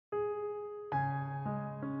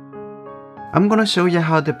I'm gonna show you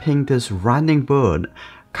how to paint this running bird,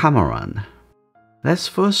 cormorant. Let's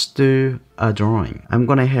first do a drawing. I'm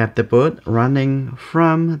gonna have the bird running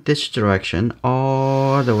from this direction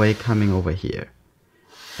all the way coming over here,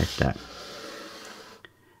 like that.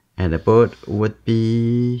 And the bird would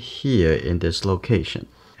be here in this location.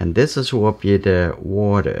 And this is will be the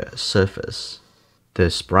water surface. The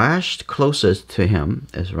splash closest to him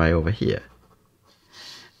is right over here.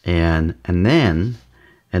 And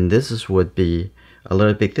this is would be a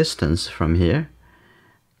little bit distance from here.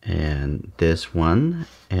 And this one,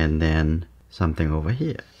 and then something over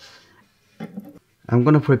here. I'm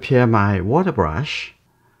gonna prepare my water brush.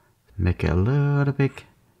 Make it a little bit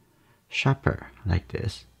sharper, like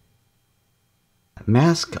this.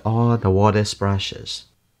 Mask all the water splashes.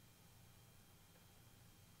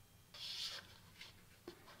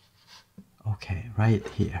 Okay, right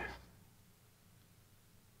here.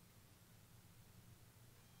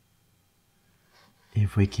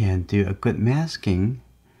 If we can do a good masking,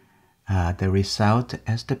 the result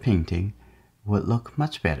as the painting would look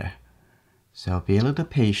much better. So be a little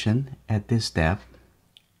patient at this step.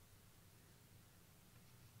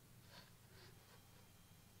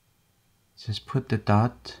 Just put the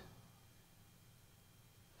dot.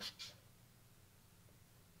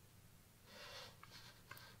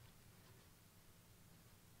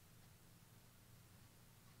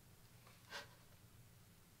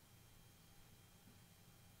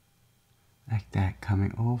 Like that,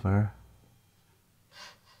 coming over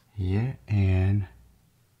here and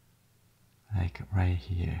like right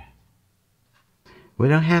here. We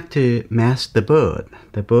don't have to mask the bird.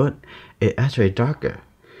 The bird is actually darker.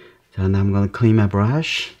 So now I'm going to clean my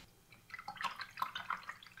brush.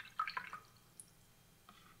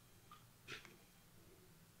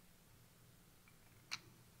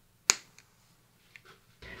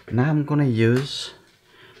 Now I'm going to use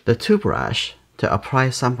the toothbrush to apply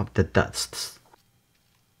some of the dusts.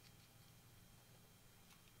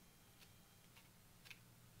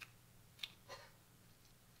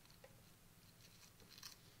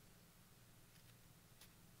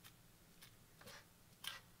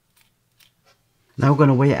 Now we're going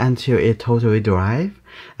to wait until it totally dries,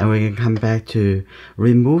 and we can come back to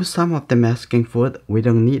remove some of the masking fluid. We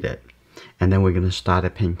don't need it. And then we're going to start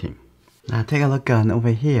the painting. Now take a look on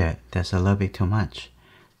over here. There's a little bit too much.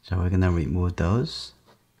 So we're going to remove those.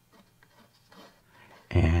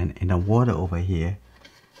 And in the water over here,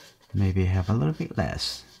 maybe have a little bit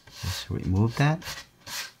less. Just remove that.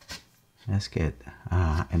 That's good.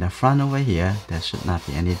 In the front over here, there should not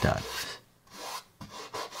be any dots.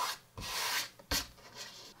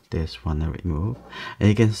 This one to remove. And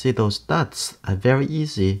you can see those dots are very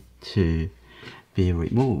easy to be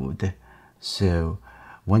removed. So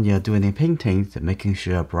when you're doing a painting, making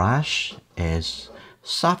sure a brush is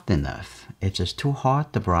soft enough. It's just too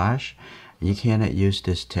hard, the brush, you cannot use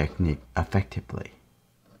this technique effectively.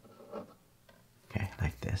 Okay,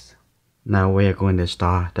 like this. Now we are going to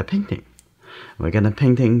start the painting. We're going to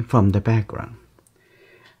painting from the background.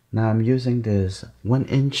 Now I'm using this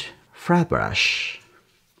 1-inch flat brush.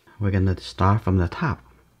 We're going to start from the top.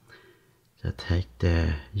 So take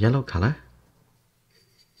the yellow color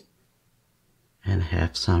and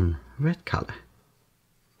have some red color.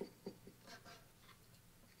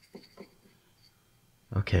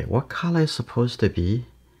 Okay, what color is supposed to be?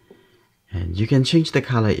 And you can change the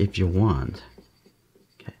color if you want.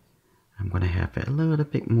 Okay, I'm gonna have a little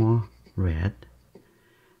bit more red.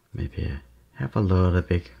 Maybe have a little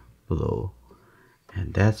bit blue.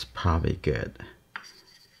 And that's probably good.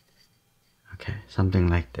 Okay, something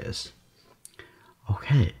like this.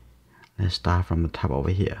 Okay, let's start from the top over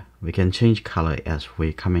here. We can change color as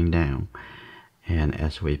we're coming down and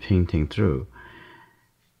as we're painting through.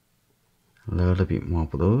 A little bit more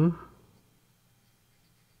blue.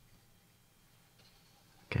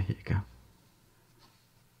 Okay, here you go.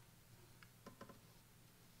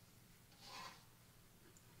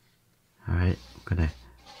 Alright,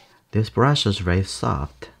 this brush is very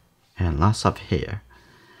soft and lots of hair.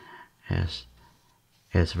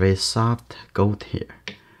 It's very soft gold hair.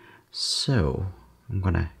 So I'm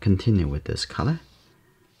gonna continue with this color.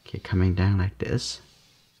 Okay, coming down like this.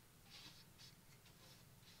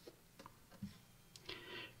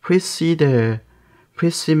 Please see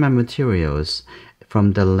my materials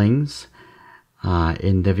from the links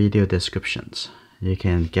in the video descriptions. You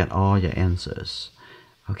can get all your answers.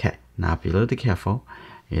 Okay, now be a little careful.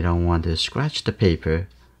 You don't want to scratch the paper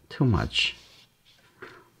too much.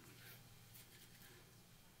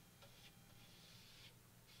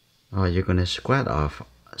 Or you're gonna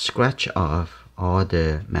scratch off all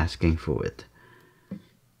the masking fluid.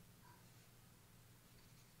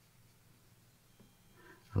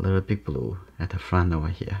 a little bit blue at the front over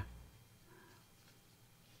here.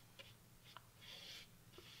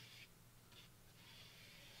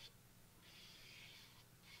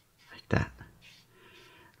 Like that.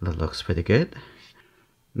 That looks pretty good.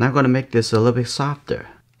 Now I'm going to make this a little bit softer.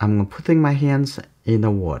 I'm putting my hands in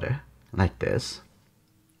the water like this.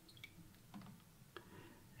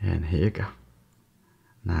 And here you go.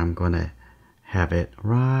 Now I'm going to have it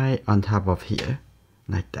right on top of here,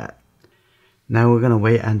 like that. Now we're going to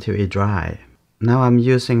wait until it dries. Now I'm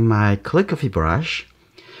using my calligraphy brush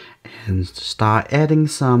and start adding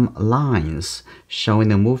some lines showing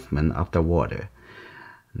the movement of the water.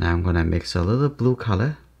 Now I'm going to mix a little blue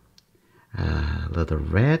color, a little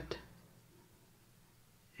red,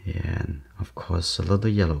 and of course a little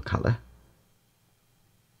yellow color.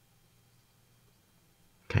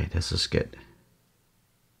 Okay, this is good.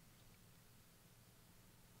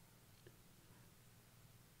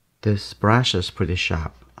 This brush is pretty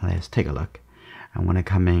sharp. Let's take a look. I'm going to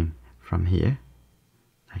come in from here,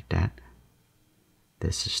 like that.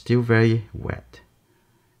 This is still very wet,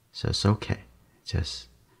 so it's okay. Just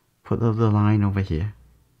put a little line over here,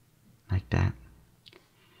 like that.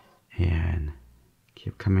 And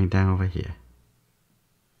keep coming down over here.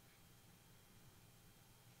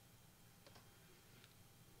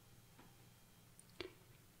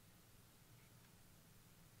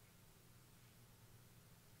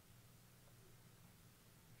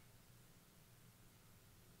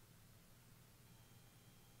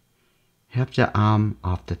 Have the arm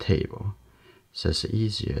off the table so it's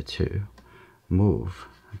easier to move.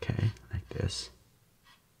 Okay, like this.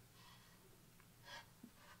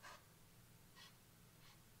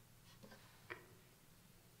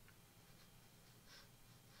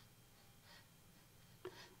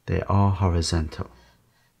 They're all horizontal.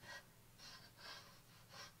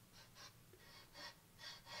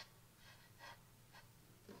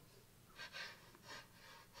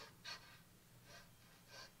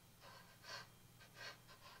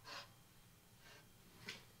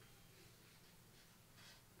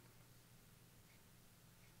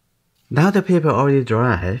 Now the paper already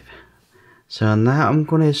dried, so now I'm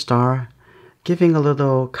going to start giving a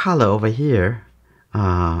little color over here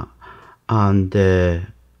on the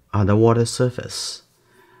water surface.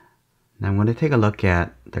 Now I'm going to take a look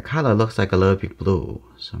at the color. Looks like a little bit blue,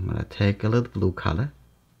 so I'm going to take a little blue color.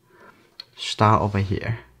 Start over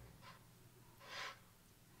here.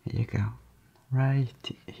 Here you go, right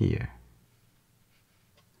here.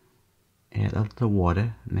 Add a little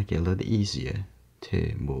water, make it a little easier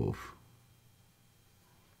to move.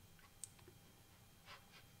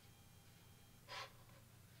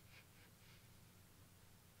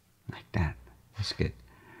 Like that. That's good.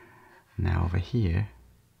 Now over here,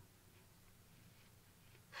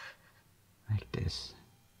 like this.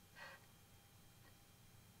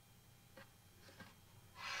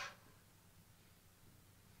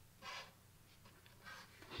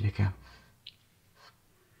 Here you go.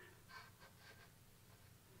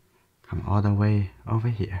 Come all the way over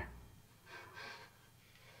here.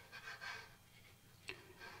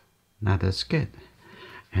 Now that's good.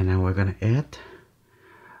 And now we're going to add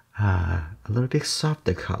a little bit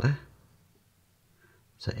softer color.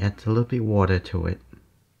 So add a little bit water to it.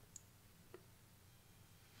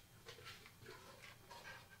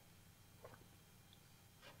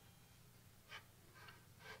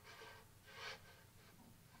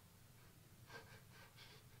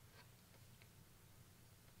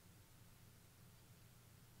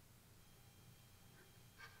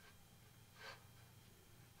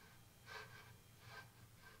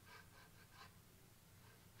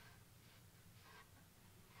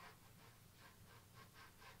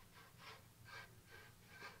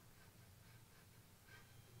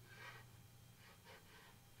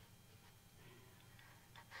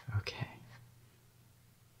 Okay.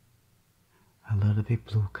 A little bit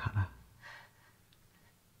blue color.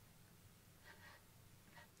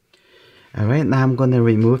 Alright, now I'm going to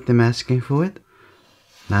remove the masking fluid.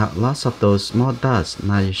 Now lots of those small dots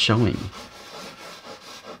now is showing.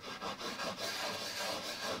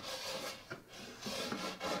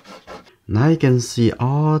 Now you can see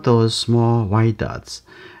all those small white dots.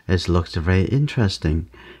 It looks very interesting,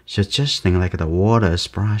 suggesting like the water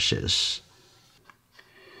splashes.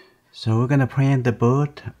 So we're gonna paint the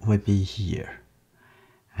bird would be here.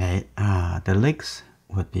 Right? The legs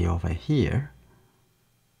would be over here.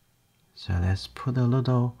 So let's put a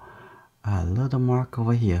little mark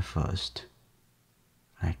over here first,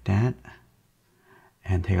 like that,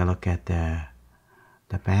 and take a look at the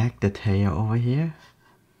back, the tail over here,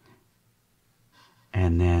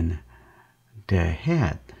 and then the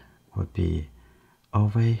head would be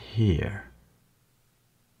over here.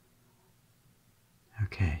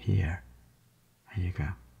 Okay, here. There you go.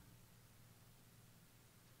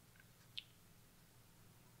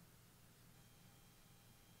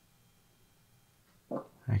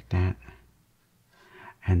 Like that.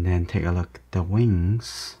 And then take a look at the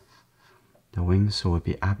wings. The wings will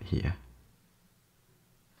be up here.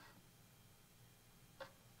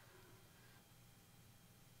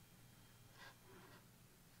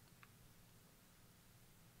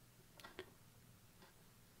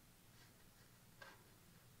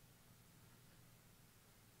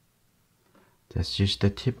 Just use the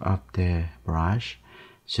tip of the brush,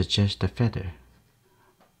 suggest the feather.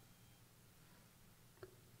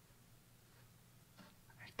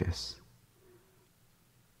 Like this.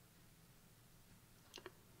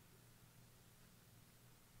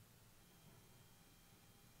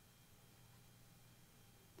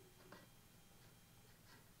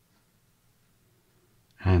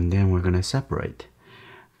 And then we're going to separate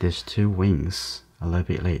these two wings a little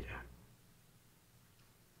bit later.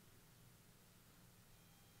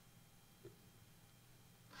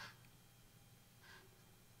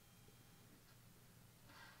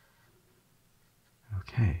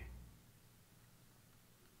 Okay.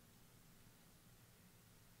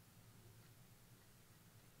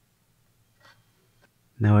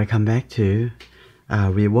 Now I come back to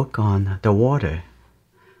we work on the water.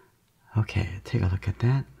 Okay, take a look at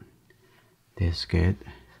that. This good.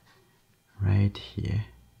 Right here,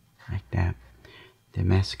 like that. The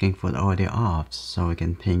masking for all the off, so we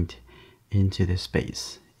can paint into the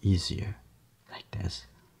space easier, like this.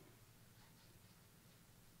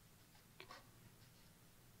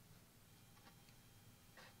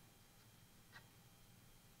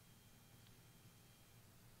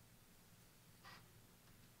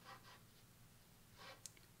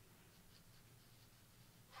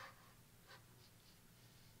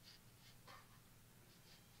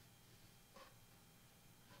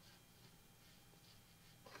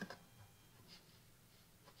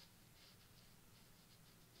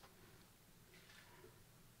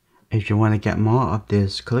 If you want to get more of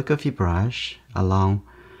this calligraphy brush along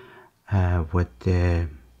with the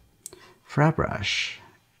flat brush,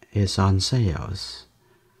 it's on sales.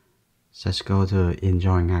 Just go to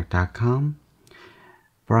enjoyingart.com,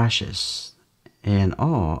 brushes, and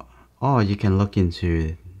or you can look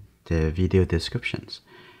into the video descriptions.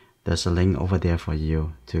 There's a link over there for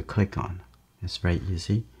you to click on. It's very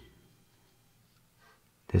easy.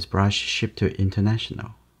 This brush shipped to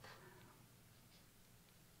international.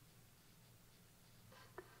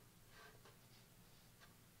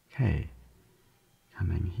 Okay,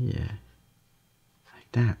 coming here,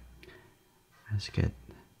 like that. That's good.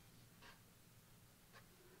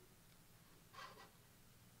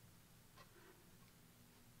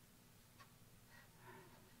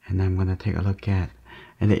 And I'm gonna take a look at,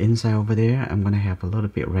 and the inside over there, I'm gonna have a little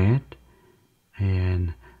bit red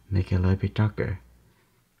and make it a little bit darker.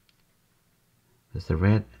 There's the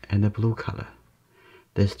red and the blue color.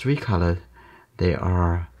 There's three colors. They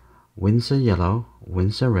are Windsor yellow,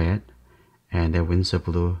 Windsor red, and the Windsor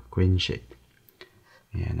blue green shade.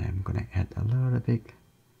 And I'm gonna add a little bit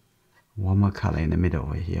warmer color in the middle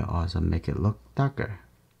over here, also make it look darker.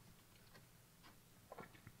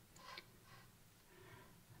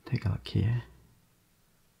 Take a look here.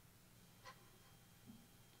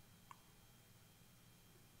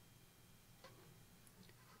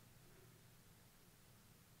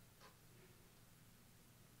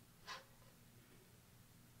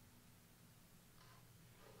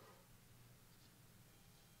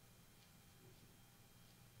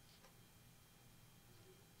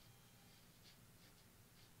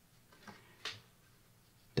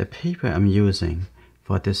 The paper I'm using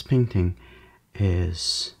for this painting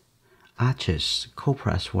is Arches cold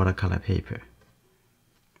press watercolor paper.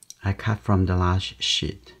 I cut from the large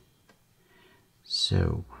sheet.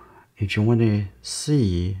 So if you want to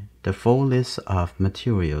see the full list of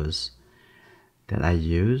materials that I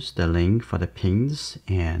use, the link for the paints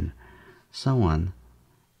and so on,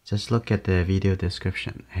 just look at the video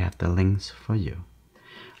description. I have the links for you.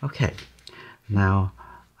 Okay, now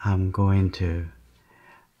I'm going to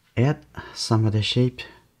add some of the shape.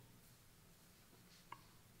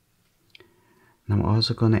 I'm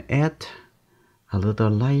also going to add a little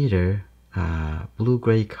lighter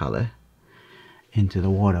blue-gray color into the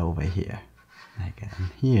water over here. Like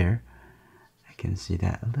here, I can see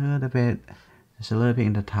that a little bit. There's a little bit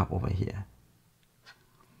in the top over here.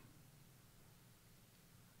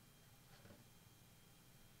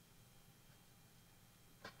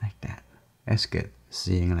 Like that. That's good.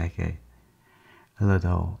 Seeing like a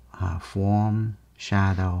little form,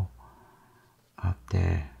 shadow up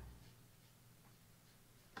there.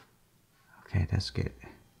 Okay, that's good.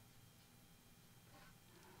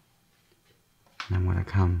 And I'm gonna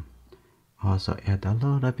come also add a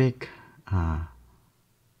little bit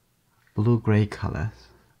blue-gray colors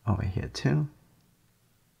over here too.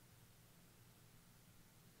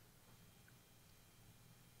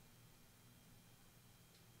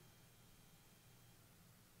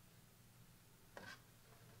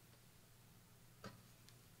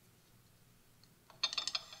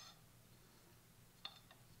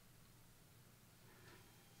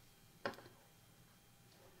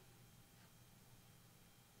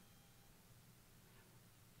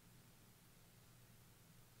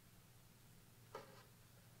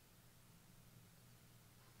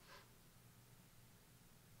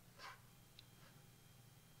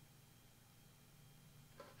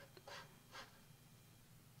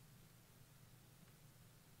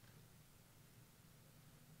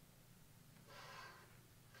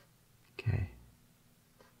 Okay.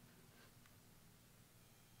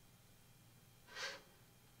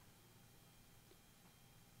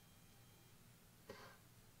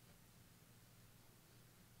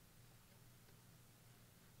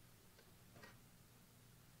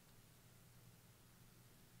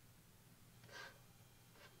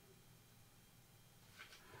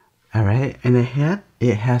 Alright, and the head,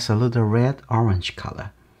 it has a little red-orange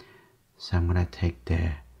color. So I'm gonna take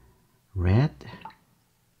the red,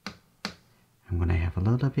 I'm gonna have a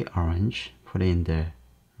little bit orange, put in the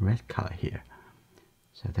red color here.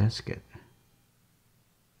 So that's good.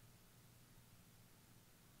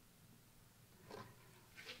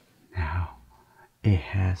 Now, it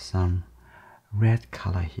has some red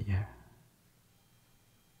color here.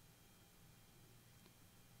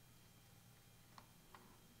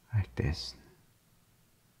 Like this.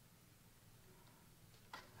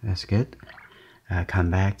 That's good. I'll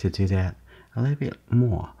come back to do that a little bit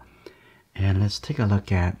more. And let's take a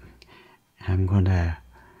look at, I'm gonna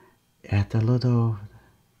add a little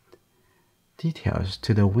details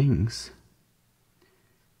to the wings.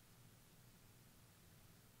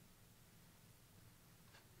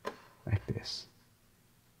 Like this.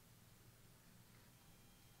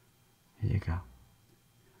 Here you go.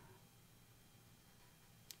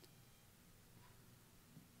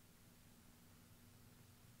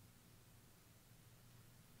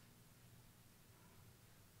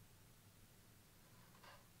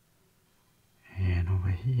 And over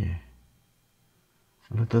here,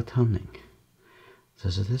 a little toning. So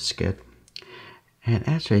this is good. And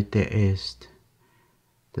actually there is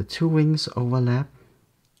the two wings overlap.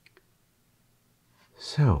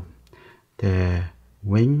 So the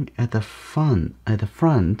wing at the front,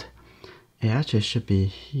 it actually should be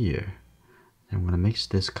here. I'm gonna mix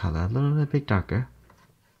this color a little bit darker.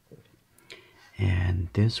 And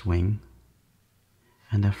this wing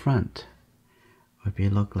and the front will be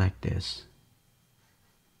look like this.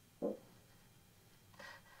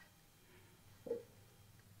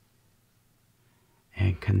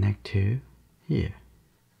 And connect to here.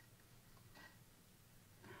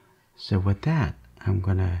 So with that, I'm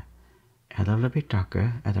gonna add a little bit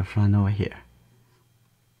darker at the front over here.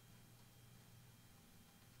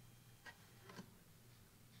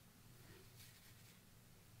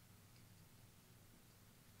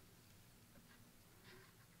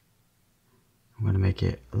 I'm gonna make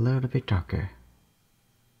it a little bit darker.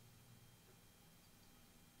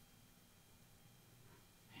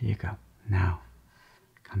 Here you go. Now,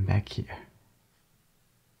 come back here.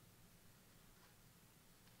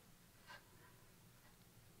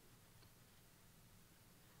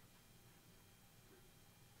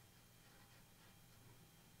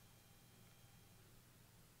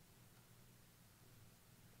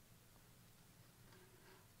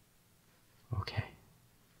 Okay.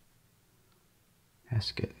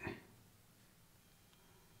 That's good.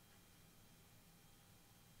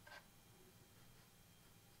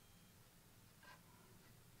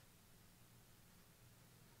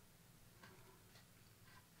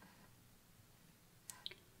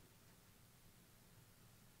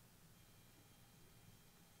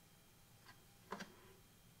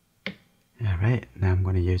 Alright, now I'm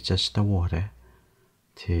going to use just the water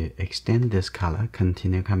to extend this color,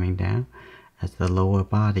 continue coming down as the lower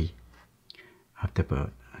body of the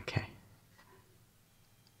bird. Okay.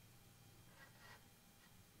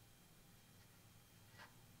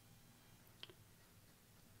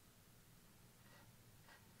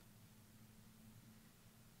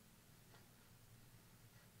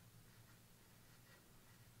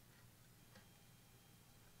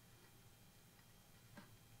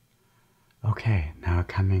 Okay, now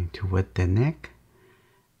coming toward the neck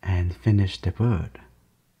and finish the bird.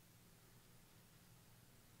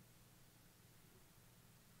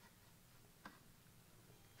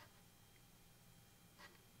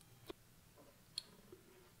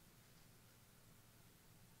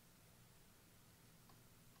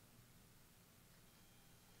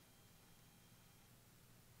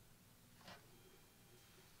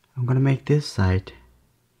 I'm gonna make this side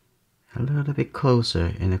a little bit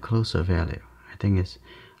closer in a closer value. I think it's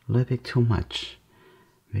a little bit too much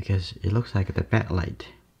because it looks like the backlight.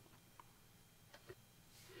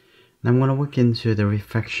 Now I'm gonna work into the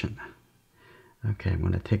reflection. Okay, I'm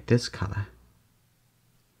gonna take this color.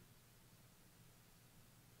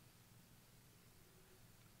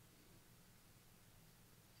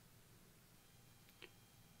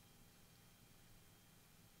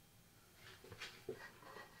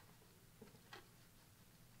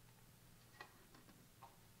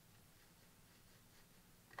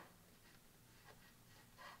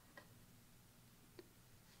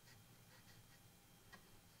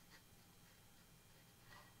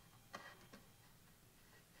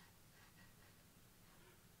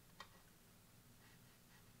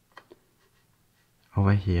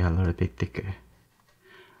 Over here a little bit thicker,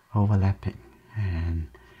 overlapping, and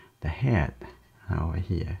the head over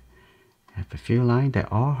here have a few lines that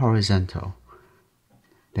are horizontal.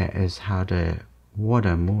 That is how the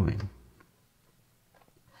water moving.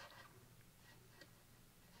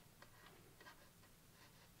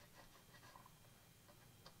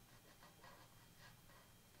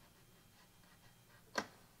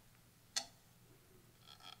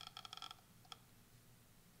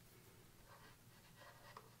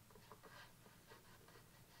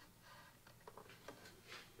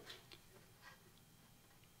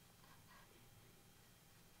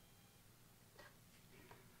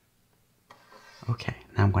 Okay,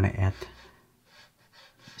 now I'm gonna add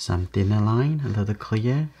some thinner line, a little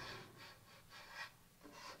clear,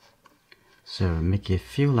 so make it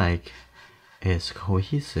feel like it's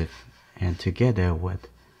cohesive and together with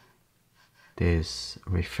this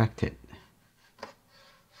reflected.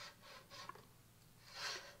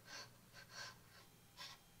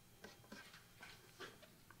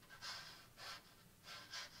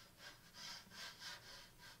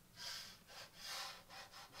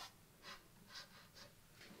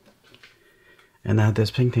 And now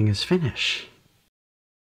this painting is finished.